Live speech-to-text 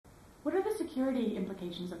security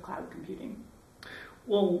implications of cloud computing?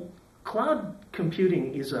 Well, cloud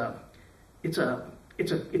computing is it's a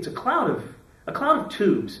cloud of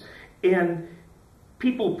tubes, and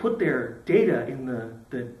people put their data in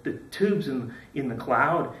the tubes in the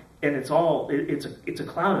cloud, and it's a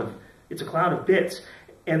cloud of bits.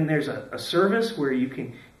 And there's a service where you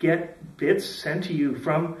can get bits sent to you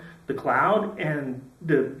from the cloud, and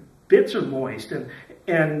the bits are moist,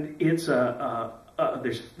 and it's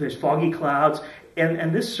there's foggy clouds,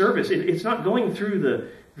 and this service it's not going through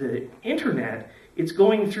the internet, it's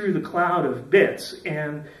going through the cloud of bits,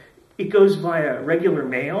 and it goes via regular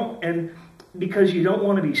mail. And because you don't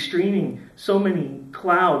want to be streaming so many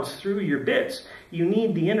clouds through your bits, you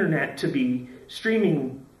need the internet to be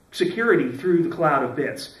streaming security through the cloud of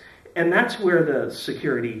bits. And that's where the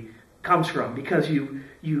security comes from, because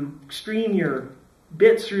you stream your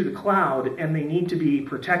bits through the cloud, and they need to be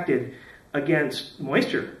protected against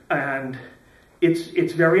moisture. And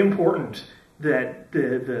it's very important that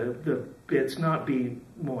the bits not be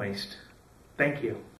moist. Thank you.